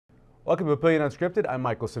Welcome to Papillion Unscripted. I'm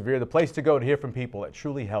Michael Severe, the place to go to hear from people that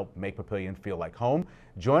truly help make Papillion feel like home.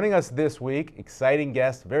 Joining us this week, exciting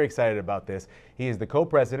guest, very excited about this. He is the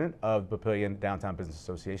co-president of Papillion Downtown Business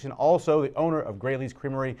Association, also the owner of Graley's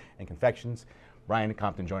Creamery and Confections. Bryon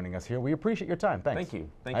Compton joining us here. We appreciate your time. Thanks. Thank you.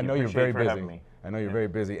 Thank you. I know you're very busy. Having me. I know you're very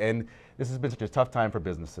busy, and this has been such a tough time for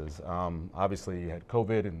businesses. Obviously, you had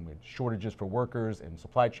COVID and we had shortages for workers and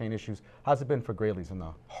supply chain issues. How's it been for Graley's in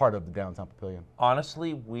the heart of the downtown Papillion?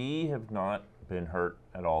 Honestly, we have not been hurt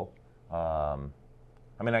at all. I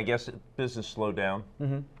mean, I guess business slowed down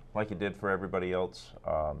like it did for everybody else.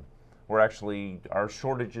 Our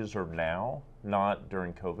shortages are now, not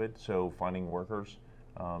during COVID, so finding workers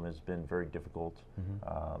has been very difficult.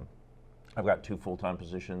 I've got 2 full-time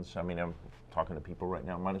positions. I mean, I'm talking to people right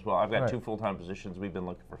now, might as well. I've got 2 full-time positions we've been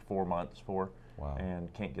looking for 4 months for,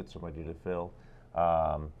 and can't get somebody to fill.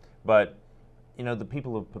 But, you know, the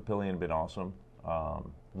people of Papillion have been awesome,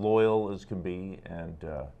 loyal as can be, and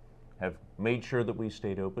have made sure that we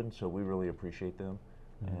stayed open, so we really appreciate them.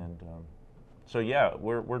 And so, yeah,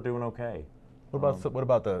 we're doing okay. What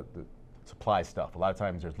about the supply stuff? A lot of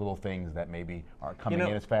times there's little things that maybe aren't coming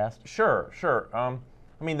in as fast. Sure. I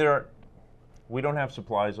mean, we don't have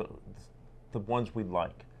supplies, the ones we'd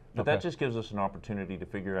like, but that just gives us an opportunity to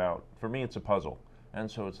figure out. For me, it's a puzzle, and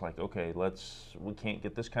so it's like, okay, we can't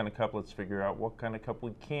get this kind of cup. Let's figure out what kind of cup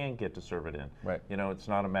we can get to serve it in. Right. You know, it's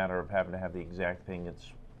not a matter of having to have the exact thing.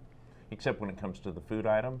 Except when it comes to the food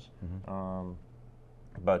items.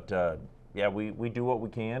 Yeah, we do what we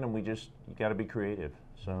can, and you got to be creative.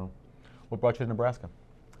 So. What brought you to Nebraska?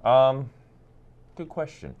 Good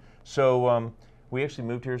question. So we actually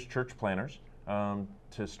moved here as church planners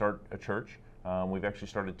to start a church. We've actually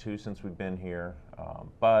started 2 since we've been here,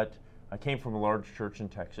 but I came from a large church in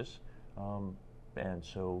Texas, and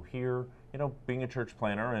so here, you know, being a church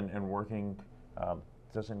planner and working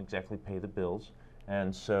doesn't exactly pay the bills,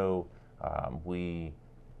 and so we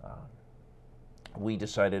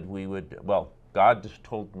decided we would, well, God just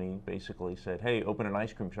told me, basically said, hey, open an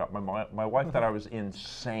ice cream shop. My wife thought I was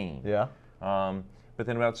insane. Yeah. But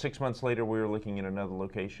then about 6 months later, we were looking at another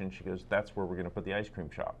location. She goes, that's where we're going to put the ice cream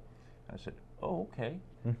shop. I said, oh, okay.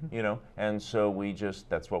 You know, and so we just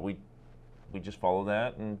follow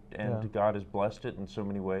that, and God has blessed it in so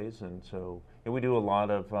many ways. And so we do a lot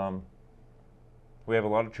of, we have a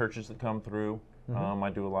lot of churches that come through. I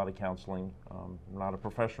do a lot of counseling. I'm not a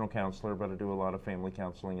professional counselor, but I do a lot of family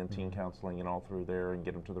counseling and teen counseling and all through there and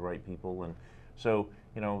get them to the right people. And so,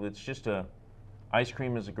 you know, it's just ice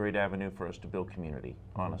cream is a great avenue for us to build community,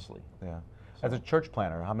 honestly. Yeah. So. As a church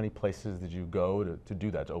planner, how many places did you go to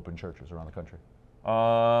do that, to open churches around the country?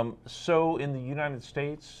 So in the United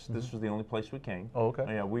States, this was the only place we came. Oh, okay.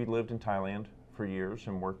 Yeah, we lived in Thailand for years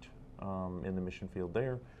and worked in the mission field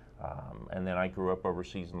there. And then I grew up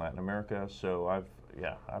overseas in Latin America, so I've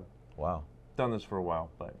done this for a while,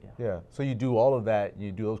 but yeah. Yeah, so you do all of that,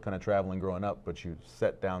 you do those kind of traveling growing up, but you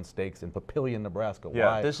set down stakes in Papillion, Nebraska.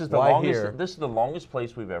 Yeah, this is the longest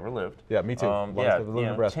place we've ever lived. Yeah, me too.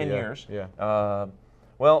 Nebraska. 10 years. Yeah.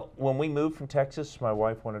 Well, when we moved from Texas, my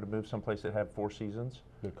wife wanted to move someplace that had 4 seasons.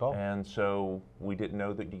 Good call. And so we didn't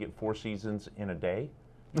know that you get 4 seasons in a day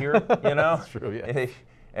here, you know? That's true, yeah.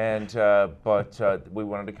 And but we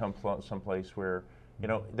wanted to come someplace where, you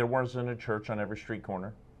know, there wasn't a church on every street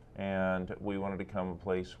corner, and we wanted to come a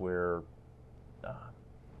place where,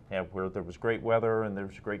 where there was great weather and there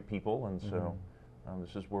was great people, and so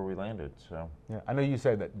this is where we landed. So yeah, I know you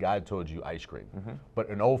said that God told you ice cream, but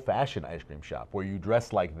an old-fashioned ice cream shop where you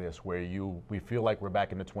dress like this, where we feel like we're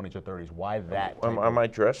back in the 20s or 30s. Why that? Am I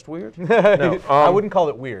dressed weird? No, I wouldn't call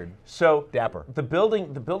it weird. So dapper. The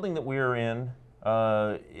building that we are in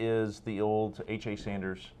is the old H.A.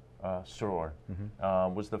 Sanders store.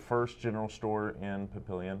 Was the first general store in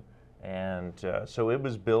Papillion, and so it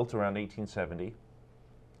was built around 1870,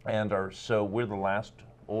 and so we're the last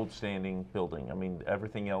old standing building. I mean,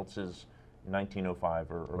 everything else is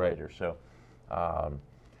 1905 or later. So,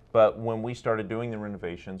 but when we started doing the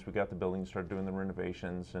renovations, we got the building, started doing the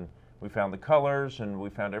renovations, and we found the colors, and we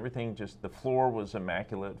found everything. Just the floor was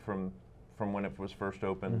immaculate from when it was first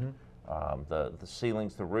opened. The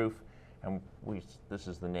ceilings, the roof, and this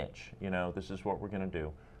is the niche, you know, this is what we're going to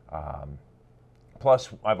do. Plus,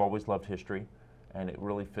 I've always loved history, and it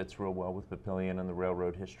really fits real well with Papillion and the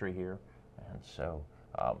railroad history here, and so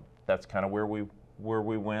that's kind of where we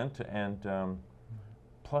went. And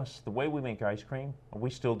plus, the way we make ice cream, we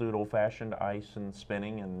still do it old-fashioned, ice and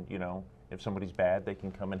spinning, and you know, if somebody's bad, they can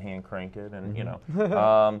come and hand crank it, and you know.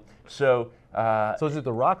 So is it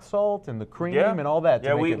the rock salt and the cream and all that?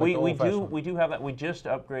 Yeah, we do have that. We just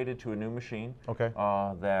upgraded to a new machine. Okay.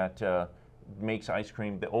 makes ice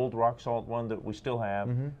cream. The old rock salt one that we still have,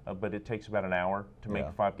 but it takes about an hour to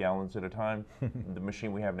make 5 gallons at a time. The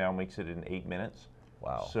machine we have now makes it in 8 minutes.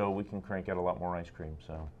 Wow. So we can crank out a lot more ice cream.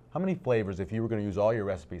 So. How many flavors, if you were going to use all your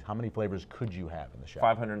recipes, how many flavors could you have in the shop?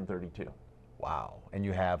 532. Wow. And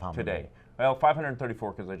you have how many? Today. Well,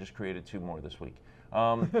 534 because I just created 2 more this week.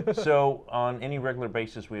 So on any regular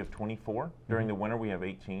basis, we have 24. During the winter, we have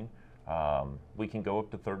 18. We can go up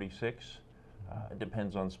to 36. It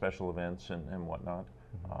depends on special events and whatnot.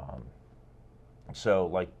 So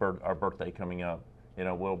like our birthday coming up, you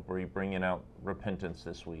know, we'll be bringing out Repentance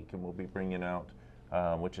this week, and we'll be bringing out,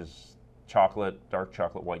 which is chocolate, dark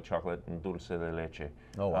chocolate, white chocolate, and dulce de leche.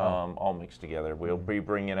 Oh, wow. All mixed together. We'll be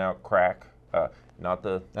bringing out crack, not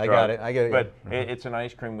the I drug, got it, I get it. But it's an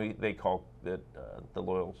ice cream they call that the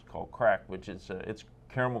loyals call crack, which is it's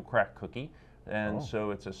caramel crack cookie. And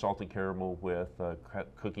so it's a salty caramel with a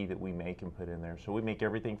cookie that we make and put in there. So we make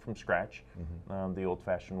everything from scratch, the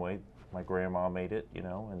old-fashioned way. My grandma made it, you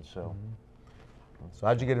know, and so. So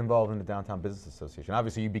how'd you get involved in the Downtown Business Association?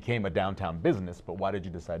 Obviously, you became a downtown business, but why did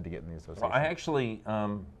you decide to get in the association? Well, I actually,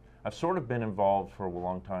 I've sort of been involved for a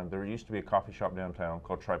long time. There used to be a coffee shop downtown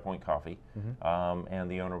called Tri-Point Coffee,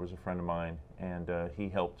 and the owner was a friend of mine, and he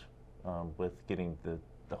helped with getting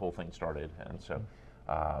the whole thing started. And so.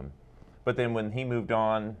 But then when he moved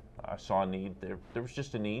on, I saw a need. There was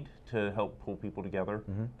just a need to help pull people together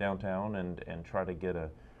downtown and try to get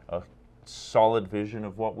a solid vision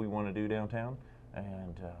of what we want to do downtown.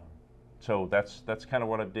 And so that's kind of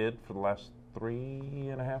what I did for the last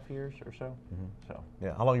 3.5 years or so. So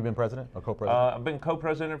yeah, how long have you been president or co-president? I've been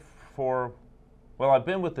co-president for, well, I've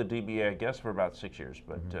been with the DBA, I guess, for about 6 years,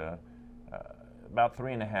 but about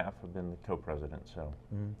 3.5 have been the co-president. So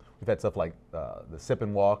we've had stuff like the Sip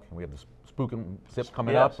and Walk, and we have the Spook and Sip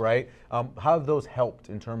coming up, right? How have those helped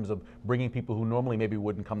in terms of bringing people who normally maybe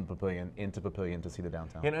wouldn't come to Papillion into Papillion to see the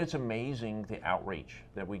downtown? You know, it's amazing the outreach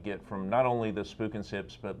that we get from not only the Spook and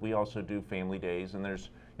Sips, but we also do family days, and there's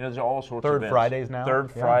all sorts of events. Fridays now.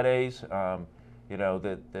 Fridays, you know,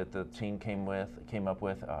 that the team came up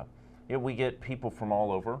with. We get people from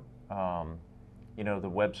all over. You know,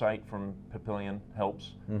 the website from Papillion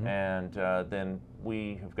helps, and then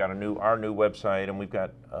we have got our new website, and we've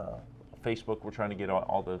got Facebook. We're trying to get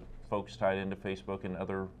all the folks tied into Facebook and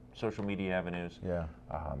other social media avenues. Yeah.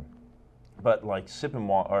 But like Sip and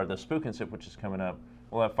Walk, or the Spook and Sip, which is coming up,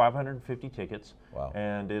 we'll have 550 tickets,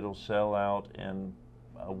 and it'll sell out in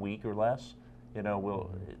a week or less. You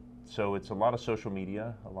know, so it's a lot of social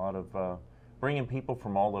media, a lot of bringing people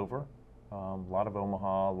from all over, a lot of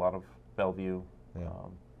Omaha, a lot of Bellevue. Yeah.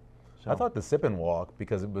 I thought the Sip and Walk,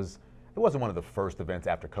 because it wasn't one of the first events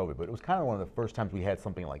after COVID, but it was kind of one of the first times we had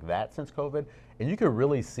something like that since COVID, and you could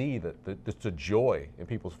really see the joy in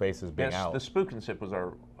people's faces being out. Yes, the Spook and Sip was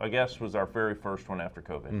our very first one after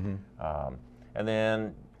COVID, and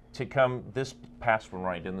then to come this past one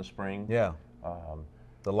right in the spring. Yeah.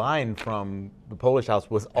 The line from the Polish House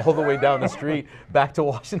was all the way down the street back to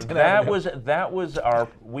Washington Avenue. That was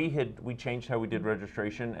we changed how we did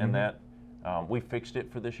registration, and that. We fixed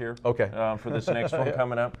it for this year. Okay. For this next one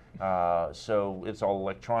coming up, so it's all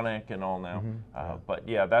electronic and all now. But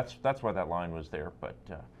yeah, that's why that line was there. But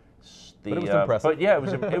it was impressive. But yeah,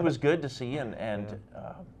 it was good to see, and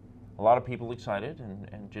a lot of people excited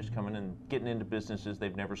and just coming and getting into businesses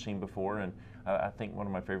they've never seen before. And I think one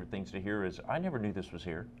of my favorite things to hear is, I never knew this was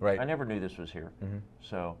here. Right. I never knew this was here.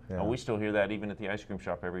 So we still hear that even at the ice cream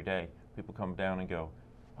shop every day. People come down and go,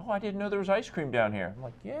 "Oh, I didn't know there was ice cream down here." I'm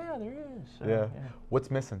like, "Yeah, there is." So, yeah.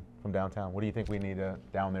 What's missing from downtown? What do you think we need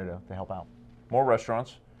down there to help out? More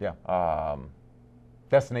restaurants. Yeah.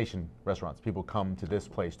 Destination restaurants. People come to this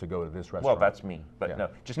place to go to this restaurant. Well, that's me, but no,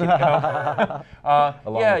 just kidding.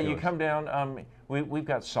 Yeah, you come down. We've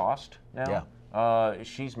got Sauced now. Yeah.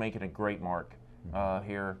 She's making a great mark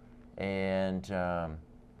here, and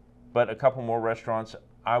but a couple more restaurants.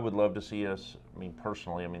 I would love to see us,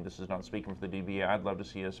 personally, this is not speaking for the DBA, I'd love to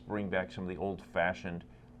see us bring back some of the old-fashioned,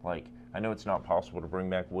 like, I know it's not possible to bring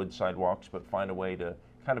back wood sidewalks, but find a way to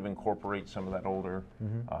kind of incorporate some of that older,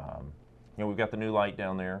 we've got the new light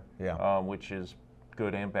down there, which is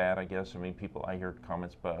good and bad, I guess. I hear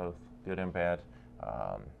comments both, good and bad.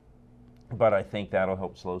 But I think that'll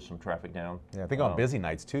help slow some traffic down. Yeah, I think on busy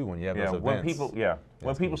nights too, when you have those events.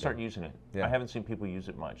 When people start using it. I haven't seen people use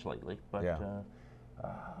it much lately, but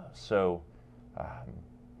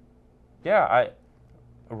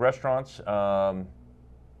restaurants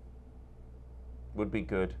would be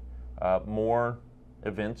good. More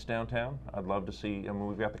events downtown. I'd love to see.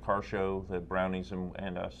 We've got the car show that Brownies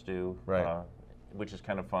and us do, which is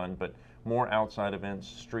kind of fun. But more outside events,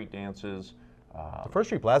 street dances, The First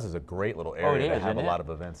Street Plaza is a great little area to have a isn't lot it? of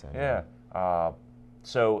events in. Yeah.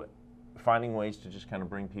 So finding ways to just kind of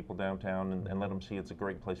bring people downtown and let them see it's a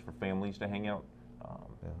great place for families to hang out.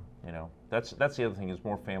 You know, that's the other thing is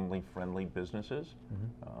more family-friendly businesses.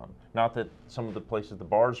 Not that some of the places, the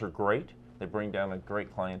bars are great. They bring down a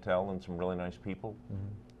great clientele and some really nice people.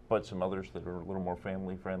 But some others that are a little more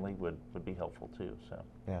family-friendly would be helpful too. So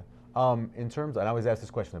yeah. In terms, and I always ask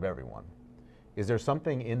this question of everyone, is there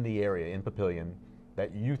something in the area, in Papillion,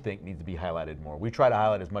 that you think needs to be highlighted more? We try to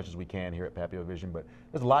highlight as much as we can here at Papillion Vision, but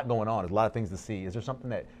there's a lot going on. There's a lot of things to see. Is there something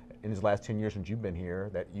that in these last 10 years since you've been here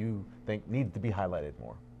that you think needs to be highlighted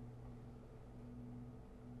more?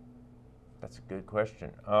 That's a good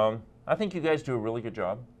question. I think you guys do a really good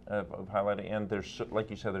job of highlighting, and there's, like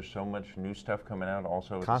you said, there's so much new stuff coming out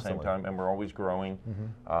also at Constantly. the same time, and we're always growing.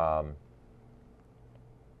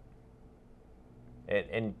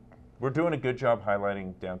 And we're doing a good job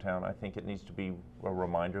highlighting downtown. I think it needs to be a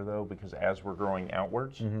reminder, though, because as we're growing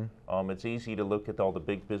outwards, it's easy to look at all the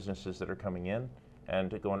big businesses that are coming in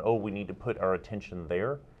and going, oh, we need to put our attention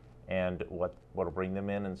there and what'll bring them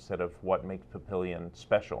in instead of what makes Papillion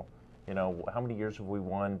special. You know, how many years have we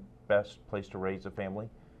won best place to raise a family?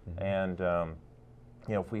 And,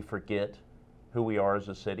 you know, if we forget who we are as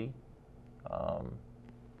a city,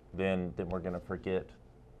 then we're going to forget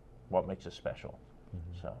what makes us special.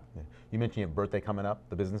 So Yeah. You mentioned you have a birthday coming up,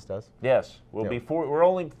 the business does? yes, we'll Yeah. be we're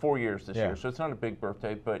only 4 years this Yeah. year, so it's not a big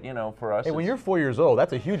birthday, but you know, for us, Hey, when it's- you're 4 years old,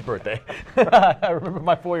 that's a huge birthday. I remember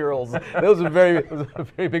my 4-year-olds. That was a very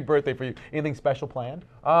big birthday for you. Anything special planned?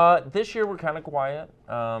 this year we're kind of quiet.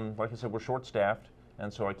 Like I said, we're short-staffed,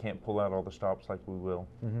 and so I can't pull out all the stops like we will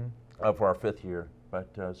for our 5th year. But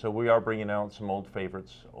so we are bringing out some old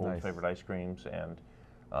favorites, Nice. favorite ice creams, and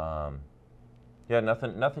yeah,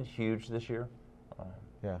 nothing huge this year.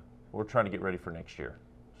 Yeah. We're trying to get ready for next year.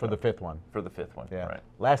 For the 5th one. For the 5th one. Yeah. Right.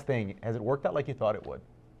 Last thing, has it worked out like you thought it would?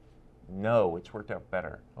 No, it's worked out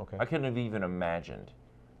better. Okay. I couldn't have even imagined.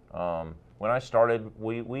 When I started,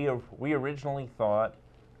 we originally thought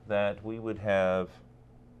that we would have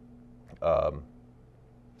my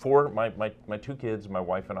 2 kids, my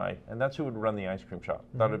wife and I, and that's who would run the ice cream shop.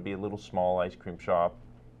 Thought it'd be a little small ice cream shop,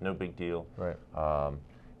 no big deal. Right.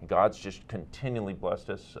 God's just continually blessed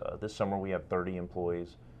us. This summer we have 30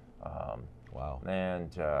 employees. Wow.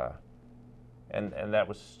 And that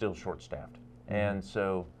was still short-staffed. And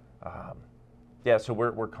so, yeah, so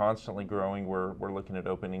we're constantly growing. We're looking at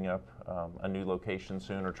opening up a new location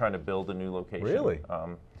soon, or trying to build a new location. Really?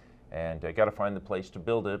 And I got to find the place to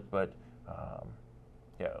build it, but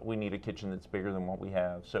yeah, we need a kitchen that's bigger than what we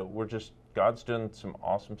have. So God's doing some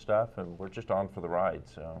awesome stuff, and we're just on for the ride.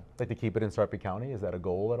 So, Like to keep it in Sarpy County? Is that a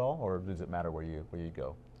goal at all, or does it matter where you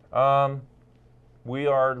go? we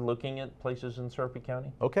are looking at places in Sarpy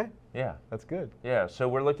County. Okay. Yeah. That's good. Yeah, so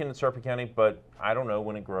we're looking at Sarpy County, but I don't know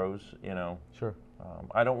when it grows, you know. Sure.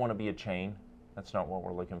 I don't want to be a chain. That's not what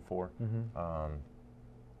we're looking for.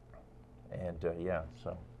 Yeah,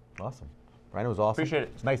 so. Awesome. Ryan, it was awesome. Appreciate it.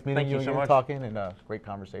 It's nice meeting Thank you you so again, much. talking, and great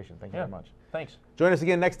conversation. Thank you Yeah. very much. Thanks. Join us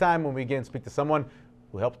again next time when we again speak to someone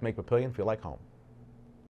who helps make Papillion feel like home.